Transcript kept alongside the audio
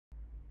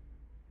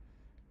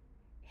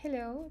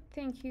Hello,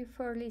 thank you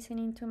for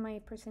listening to my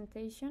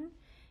presentation.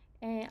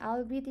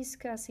 I'll be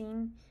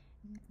discussing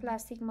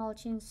plastic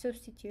mulching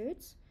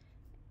substitutes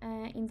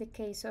in the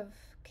case of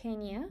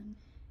Kenya.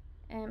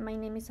 My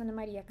name is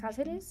Maria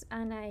Caceres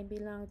and I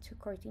belong to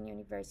Curtin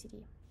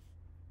University.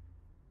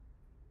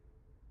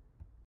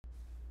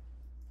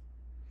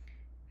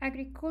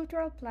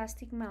 Agricultural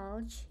plastic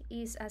mulch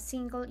is a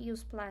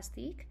single-use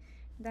plastic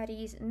that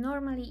is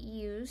normally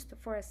used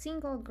for a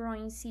single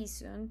growing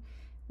season,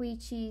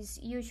 which is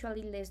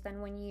usually less than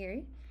 1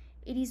 year.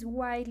 It is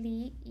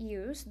widely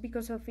used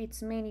because of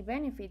its many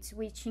benefits,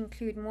 which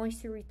include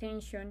moisture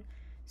retention,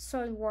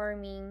 soil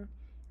warming,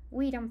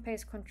 weed and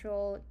pest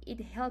control. It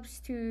helps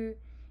to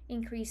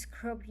increase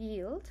crop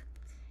yield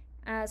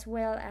as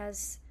well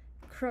as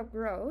crop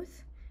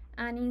growth,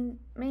 and in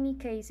many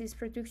cases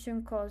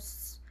production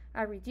costs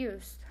are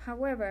reduced.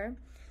 However,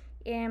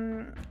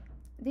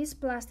 this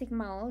plastic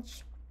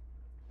mulch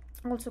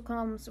also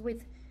comes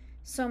with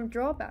some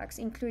drawbacks,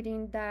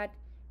 including that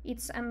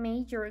it's a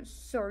major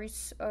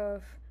source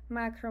of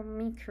macro,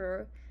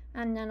 micro,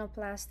 and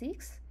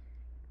nanoplastics.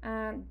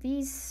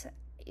 This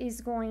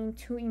is going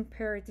to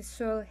impair the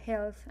soil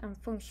health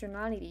and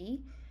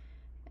functionality,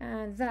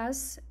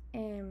 thus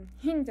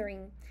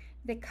hindering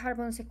the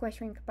carbon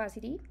sequestering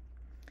capacity.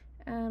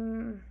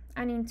 And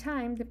in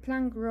time, the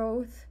plant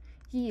growth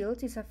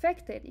yield is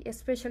affected,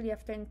 especially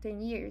after 10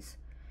 years.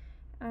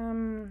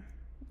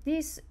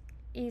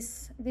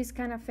 This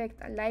can affect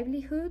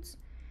livelihoods,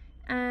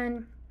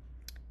 and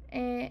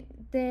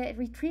the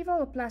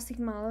retrieval of plastic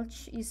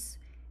mulch is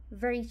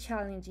very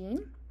challenging,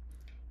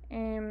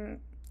 and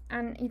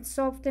it's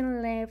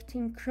often left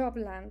in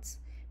croplands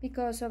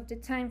because of the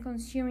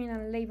time-consuming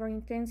and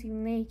labor-intensive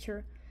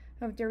nature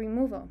of the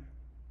removal.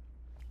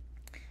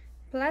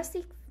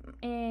 Plastic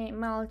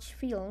mulch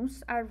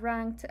films are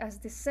ranked as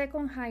the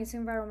second highest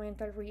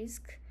environmental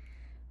risk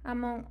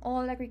among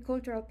all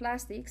agricultural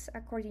plastics,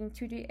 according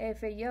to the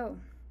FAO.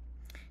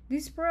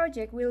 This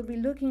project will be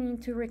looking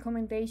into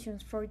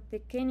recommendations for the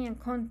Kenyan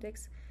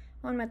context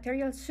on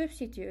material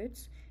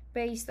substitutes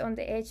based on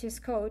the HS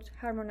code,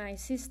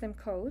 harmonized system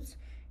codes,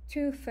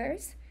 to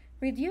first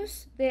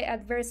reduce the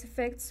adverse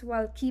effects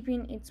while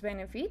keeping its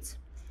benefits,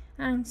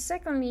 and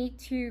secondly,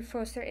 to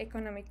foster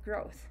economic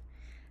growth,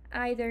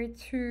 either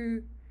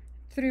through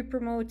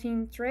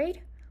promoting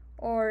trade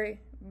or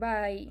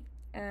by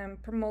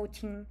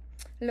promoting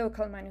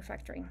local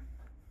manufacturing.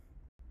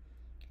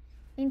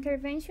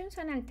 Interventions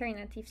and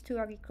alternatives to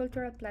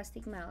agricultural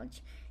plastic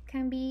mulch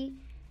can be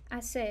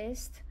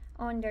assessed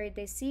under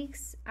the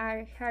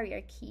 6R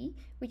hierarchy,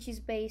 which is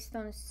based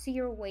on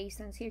zero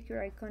waste and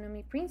circular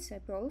economy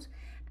principles,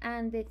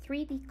 and the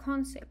 3D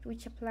concept,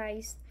 which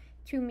applies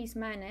to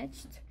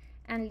mismanaged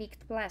and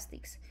leaked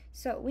plastics.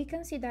 So we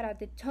can see that at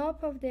the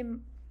top of the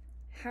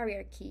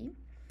hierarchy,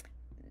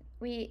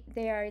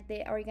 there are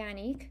the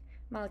organic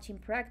mulching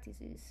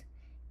practices,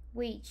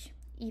 which,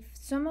 if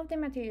some of the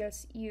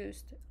materials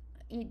used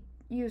in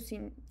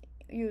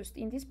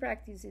these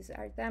practices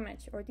are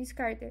damaged or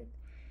discarded,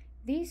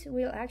 this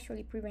will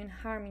actually prevent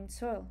harm in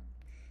soil.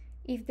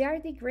 If they are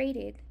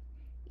degraded,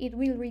 it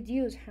will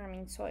reduce harm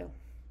in soil.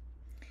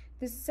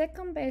 The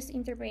second best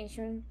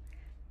intervention,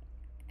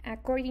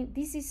 according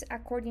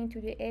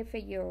to the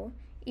FAO,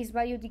 is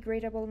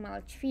biodegradable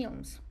mulch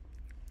films,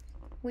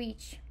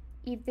 which,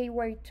 if they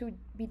were to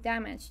be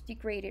damaged,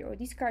 degraded, or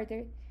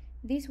discarded,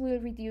 this will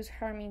reduce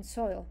harm in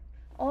soil.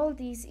 All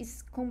this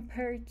is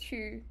compared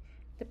to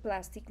the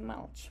plastic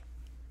mulch.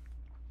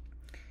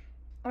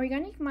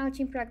 Organic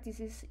mulching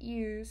practices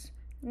use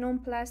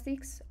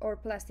non-plastics or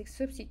plastic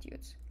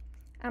substitutes,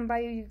 and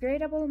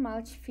biodegradable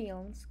mulch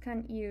films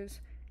can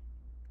use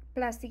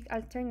plastic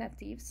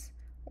alternatives,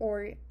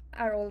 or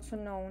are also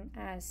known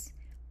as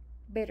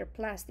better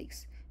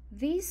plastics.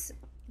 These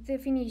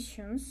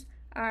definitions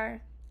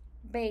are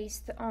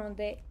based on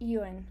the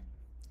UN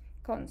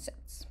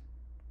concepts.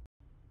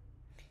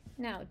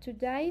 Now, to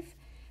dive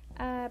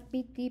a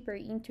bit deeper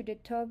into the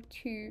top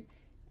two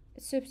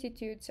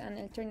substitutes and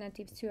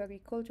alternatives to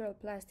agricultural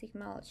plastic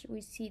mulch,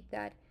 we see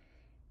that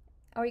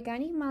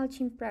organic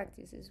mulching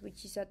practices,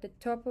 which is at the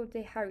top of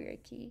the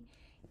hierarchy,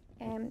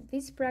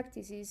 these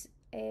practices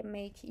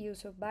make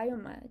use of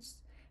biomass,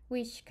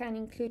 which can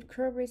include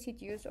crop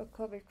residues or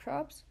cover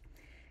crops.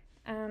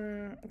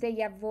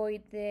 They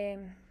avoid the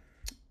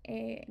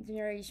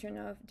generation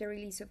of the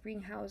release of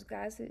greenhouse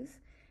gases.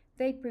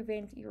 They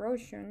prevent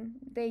erosion.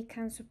 They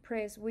can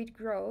suppress weed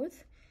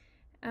growth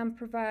and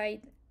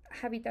provide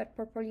habitat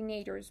for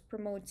pollinators,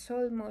 promote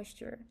soil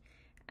moisture,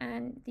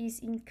 and this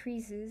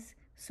increases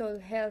soil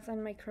health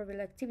and microbial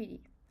activity.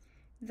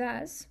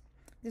 Thus,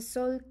 the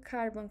soil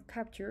carbon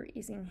capture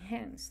is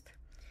enhanced.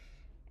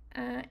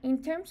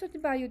 In terms of the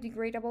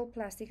biodegradable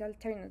plastic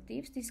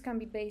alternatives, this can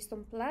be based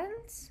on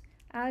plants,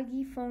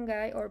 algae,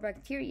 fungi, or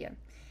bacteria.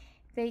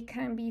 They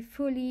can be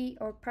fully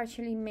or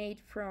partially made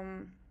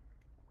from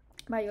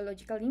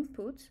biological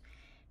inputs.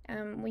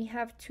 We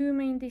have two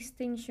main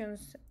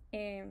distinctions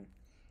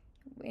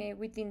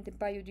within the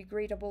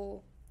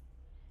biodegradable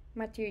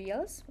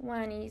materials.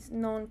 One is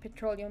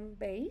non-petroleum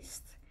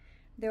based,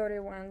 the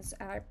other ones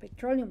are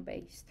petroleum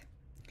based.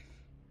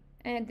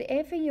 And the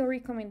FAO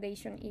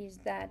recommendation is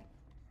that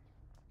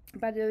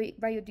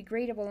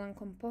biodegradable and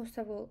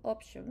compostable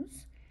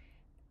options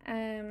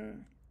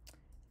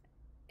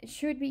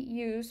should be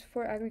used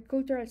for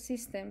agricultural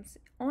systems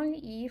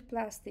only if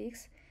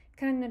plastics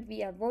cannot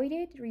be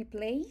avoided,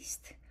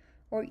 replaced,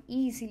 or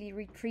easily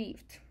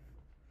retrieved.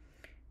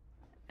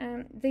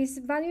 The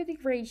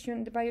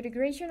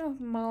biodegradation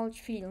of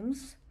mulch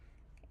films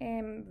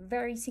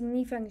vary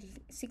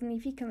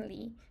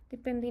significantly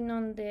depending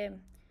on the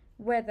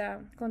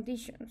weather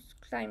conditions,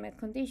 climate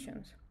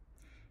conditions.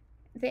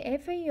 The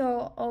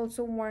FAO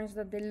also warns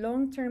that the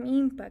long-term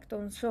impact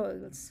on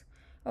soils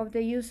of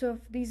the use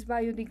of these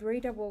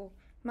biodegradable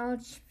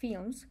mulch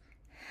films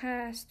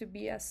has to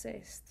be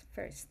assessed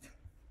first.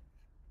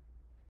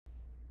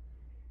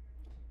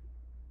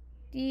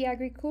 The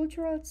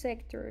agricultural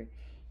sector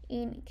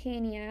in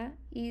Kenya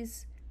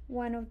is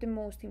one of the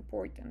most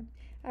important.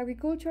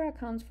 Agriculture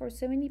accounts for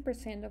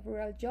 70% of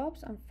rural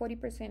jobs and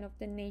 40% of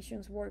the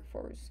nation's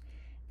workforce.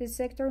 The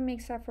sector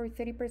makes up for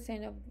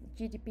 30% of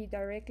GDP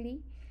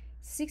directly.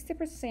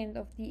 60%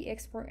 of the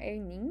export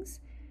earnings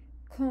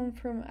come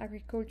from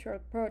agricultural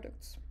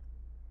products.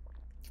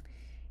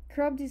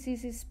 Crop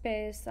diseases,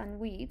 pests, and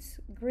weeds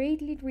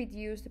greatly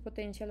reduce the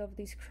potential of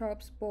these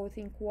crops both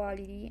in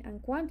quality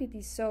and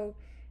quantity, so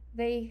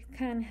they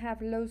can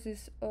have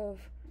losses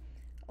of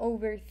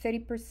over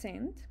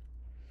 30%.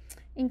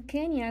 In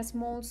Kenya,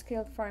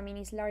 small-scale farming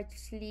is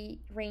largely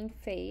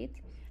rain-fed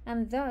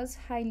and thus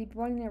highly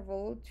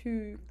vulnerable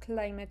to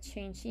climate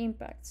change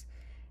impacts,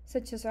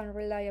 such as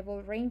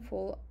unreliable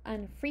rainfall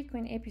and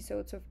frequent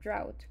episodes of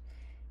drought.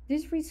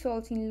 This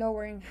results in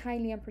lower and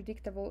highly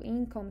unpredictable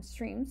income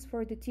streams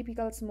for the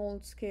typical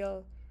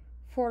small-scale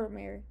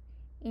farmer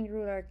in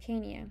rural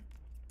Kenya.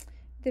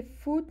 The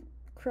food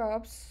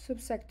crops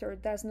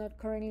subsector does not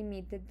currently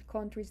meet the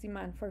country's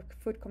demand for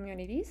food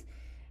commodities.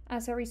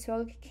 As a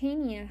result,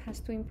 Kenya has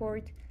to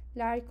import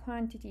large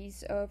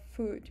quantities of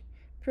food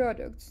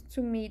products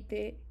to meet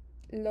the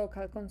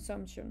local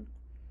consumption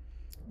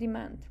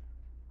demand.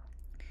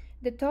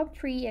 The top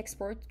three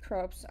export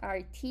crops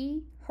are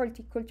tea,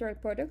 horticultural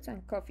products,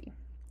 and coffee.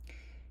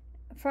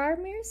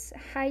 Farmers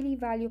highly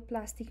value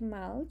plastic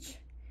mulch,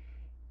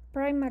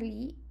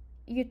 primarily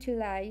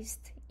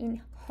utilized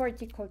in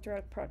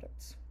horticultural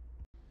products.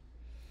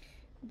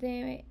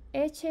 The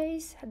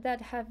HAs that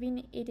have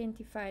been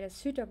identified as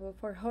suitable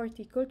for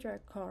horticultural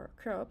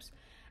crops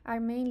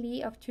are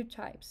mainly of two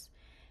types.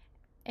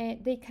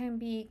 They can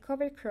be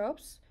cover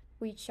crops,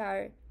 which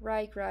are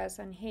ryegrass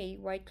and hay,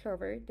 white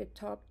clover, the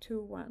top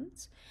two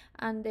ones,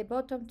 and the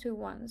bottom two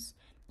ones,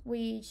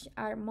 which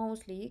are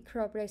mostly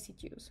crop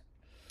residues.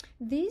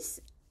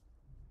 These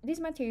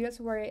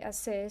materials were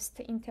assessed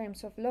in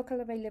terms of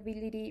local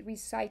availability,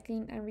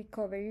 recycling, and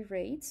recovery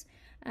rates,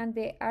 and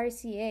the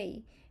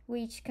RCA,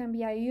 which can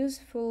be a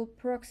useful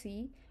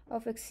proxy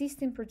of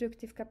existing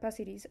productive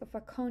capacities of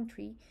a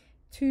country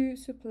to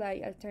supply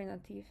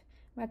alternative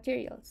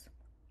materials.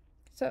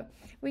 So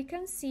we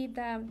can see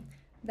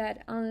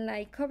that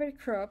unlike cover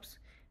crops,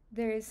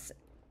 there is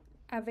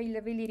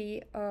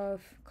availability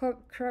of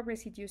crop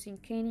residues in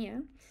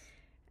Kenya,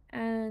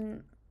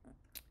 and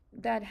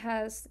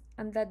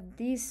that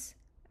these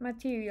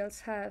materials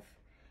have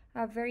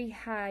a very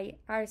high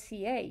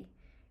RCA,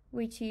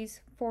 which is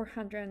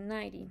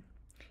 490.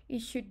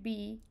 It should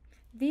be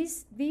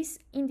this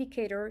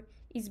indicator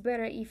is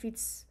better if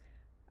it's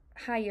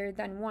higher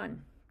than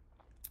 1.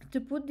 To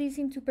put this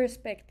into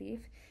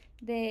perspective,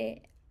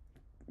 the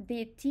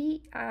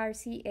tea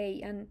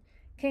RCA, and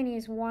Kenya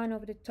is one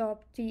of the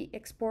top tea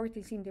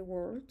exporters in the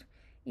world,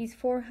 is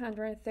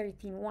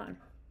 413.1.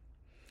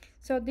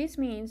 So this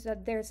means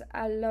that there's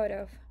a lot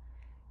of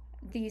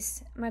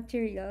these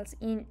materials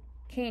in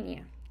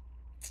Kenya.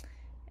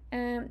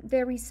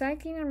 The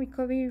recycling and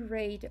recovery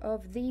rate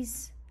of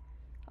these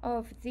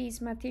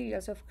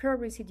materials of crop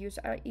residues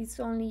is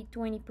only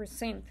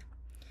 20%.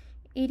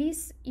 It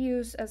is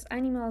used as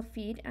animal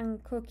feed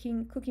and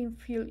cooking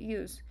fuel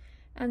use,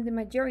 and the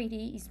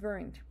majority is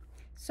burned.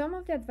 Some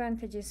of the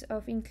advantages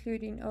of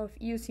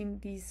using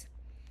these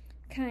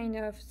kind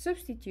of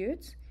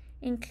substitutes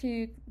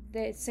include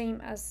the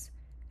same as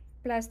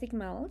plastic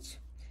mulch,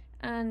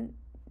 and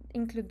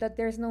include that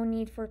there's no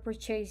need for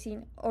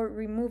purchasing or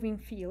removing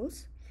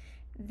fuels.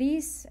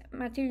 These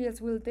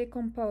materials will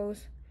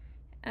decompose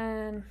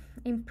and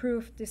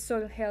improve the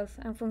soil health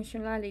and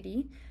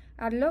functionality,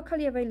 are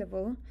locally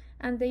available,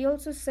 and they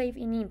also save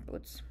in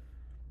inputs.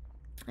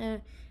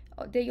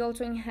 They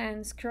also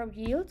enhance crop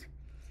yield,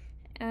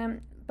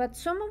 but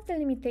some of the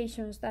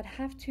limitations that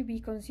have to be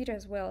considered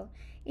as well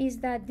is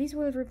that this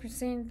will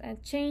represent a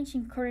change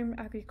in current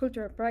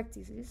agricultural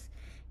practices.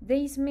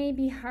 These may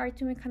be hard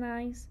to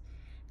mechanize,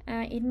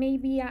 it may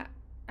be a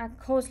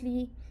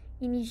costly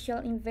initial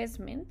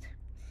investment,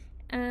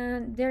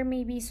 and there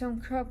may be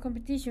some crop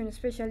competition,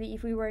 especially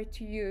if we were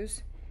to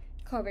use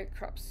cover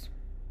crops.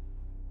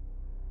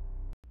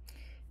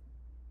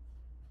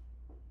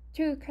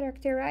 To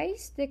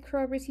characterize the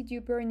crop residue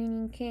burning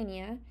in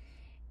Kenya,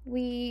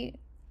 we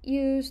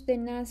use the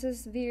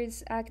NASA's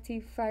VIRS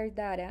active fire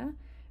data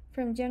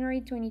from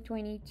January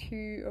 2020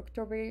 to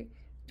October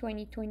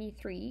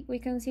 2023, we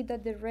can see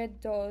that the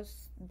red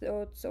dots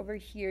over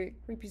here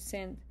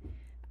represent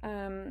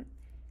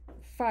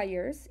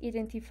fires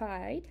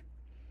identified,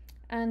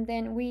 and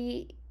then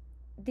we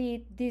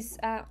did this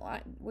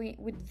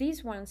with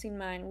these ones in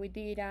mind. We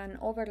did an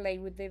overlay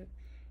with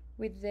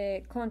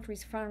the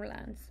country's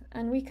farmlands,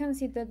 and we can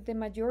see that the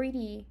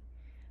majority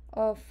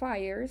of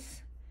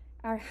fires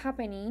are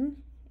happening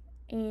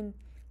in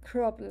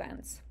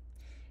croplands.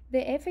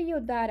 The FAO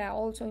data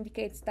also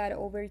indicates that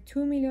over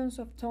 2 million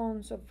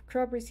tons of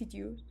crop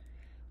residues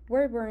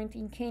were burned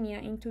in Kenya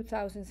in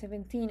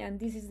 2017, and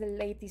this is the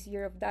latest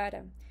year of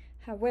data.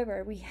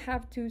 However, we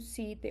have to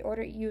see the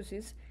other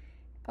uses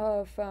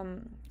of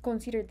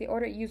consider the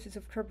other uses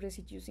of crop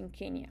residues in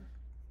Kenya.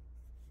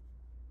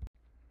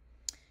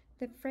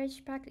 The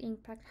Fresh Pack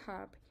Impact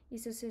Hub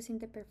is assessing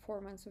the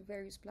performance of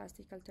various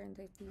plastic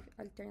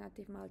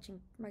alternative mulching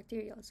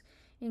materials,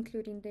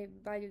 including the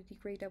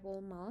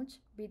biodegradable mulch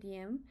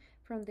 (BDM)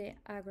 from the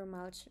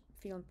AgroMulch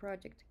film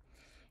project.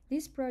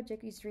 This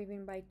project is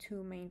driven by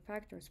two main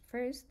factors.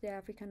 First, the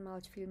African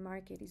mulch film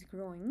market is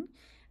growing,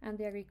 and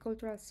the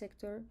agricultural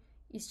sector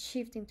is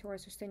shifting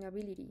towards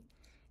sustainability.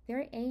 They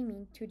are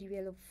aiming to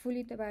develop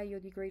fully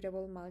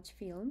biodegradable mulch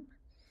film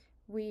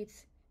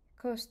with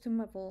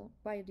customable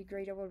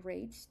biodegradable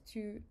rates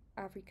to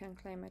African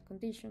climate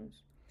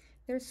conditions.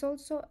 There's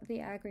also the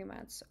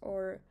agri-mats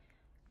or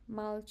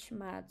mulch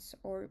mats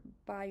or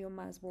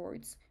biomass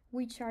boards,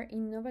 which are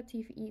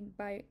innovative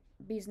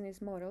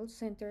business models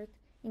centered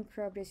in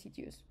crop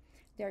residues.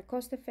 They are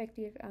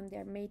cost-effective and they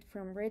are made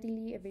from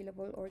readily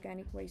available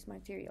organic waste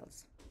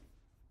materials.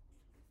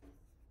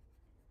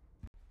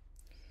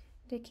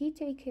 The key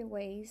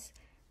takeaways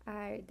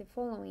are the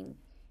following.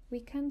 We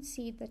can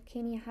see that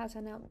Kenya has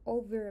an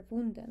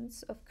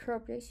overabundance of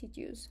crop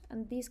residues,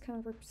 and this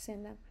can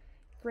represent a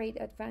great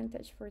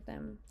advantage for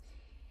them.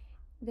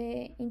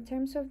 In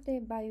terms of the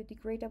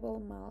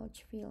biodegradable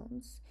mulch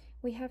films,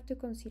 we have to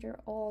consider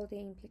all the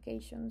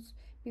implications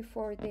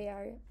before they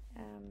are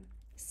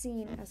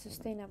seen as a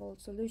sustainable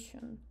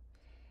solution.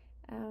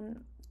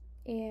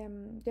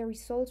 The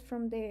results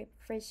from the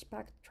Fresh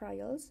Pack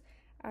trials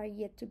are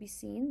yet to be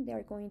seen. They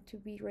are going to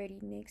be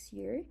ready next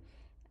year.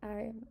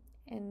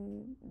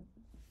 And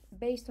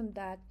based on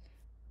that,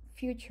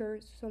 future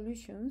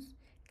solutions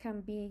can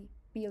be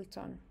built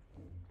on.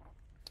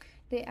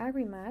 The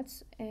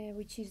agri-mats,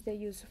 which is the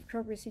use of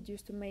crop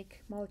residues to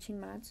make mulching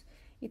mats,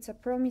 it's a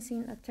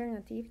promising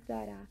alternative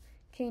that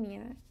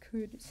Kenya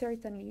could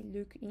certainly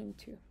look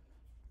into.